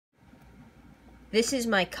This is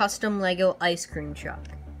my custom Lego ice cream truck.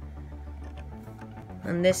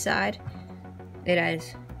 On this side, it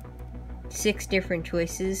has 6 different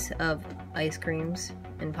choices of ice creams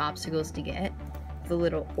and popsicles to get. The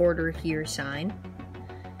little order here sign.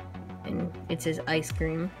 And it says ice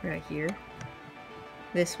cream right here.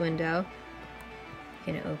 This window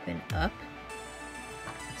can open up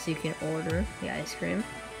so you can order the ice cream.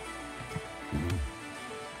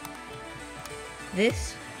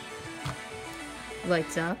 This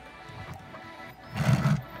lights up.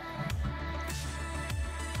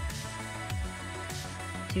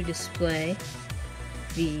 To display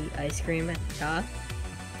the ice cream at the top.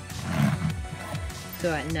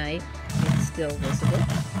 So at night, it's still visible.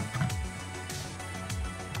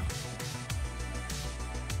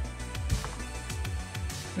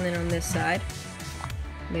 And then on this side,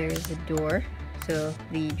 there's a door so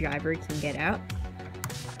the driver can get out.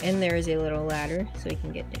 And there is a little ladder so he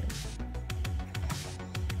can get down.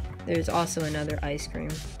 There's also another ice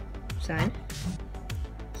cream sign.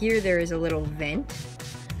 Here there is a little vent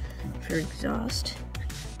for exhaust.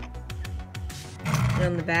 And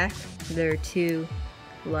on the back, there are 2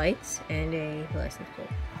 lights and a license plate.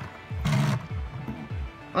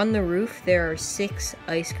 On the roof, there are 6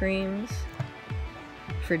 ice creams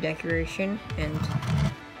for decoration and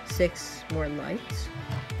 6 more lights.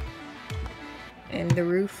 And the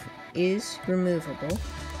roof is removable,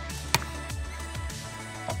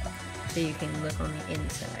 so you can look on the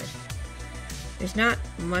inside. There's not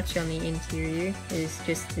much on the interior, it's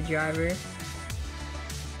just the driver.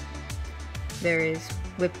 There is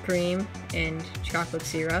whipped cream and chocolate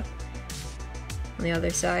syrup. On the other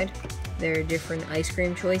side, there are different ice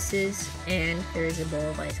cream choices, and there is a bowl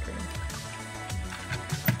of ice cream.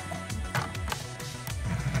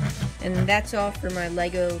 And that's all for my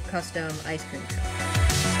Lego custom ice cream truck.